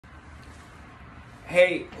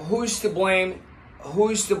Hey, who's to blame?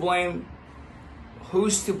 Who's to blame?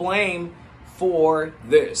 Who's to blame for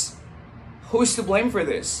this? Who's to blame for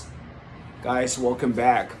this? Guys, welcome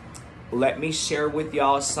back. Let me share with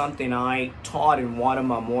y'all something I taught in one of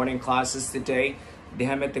my morning classes today.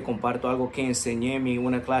 Déjame te comparto algo que enseñé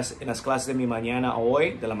en las clases de mi mañana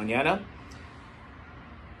hoy, de la mañana.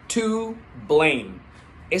 To blame.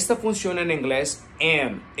 Esta funciona en inglés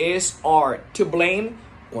am, is, are. To blame,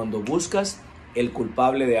 cuando buscas el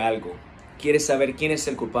culpable de algo. Quieres saber quién es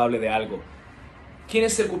el culpable de algo. ¿Quién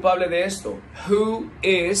es el culpable de esto? Who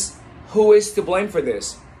is to blame for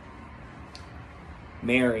this?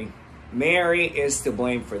 Mary. Mary is to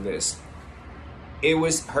blame for this. It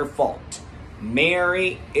was her fault.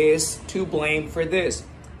 Mary is to blame for this.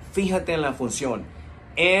 Fíjate en la función.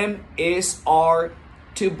 Am, is, are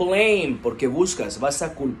to blame. Porque buscas, vas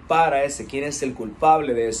a culpar a ese. ¿Quién es el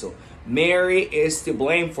culpable de eso? Mary is to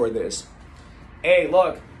blame for this. Hey,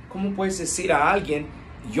 look, ¿cómo puedes decir a alguien,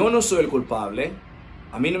 yo no soy el culpable,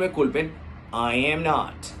 a mí no me culpen? I am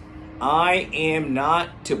not. I am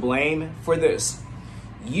not to blame for this.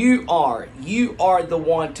 You are the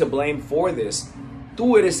one to blame for this.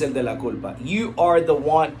 Tú eres el de la culpa. You are the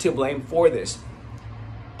one to blame for this.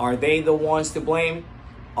 Are they the ones to blame?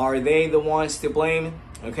 Are they the ones to blame?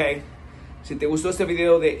 Okay. Si te gustó este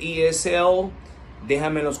video de ESL,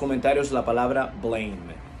 déjame en los comentarios la palabra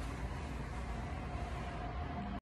blame.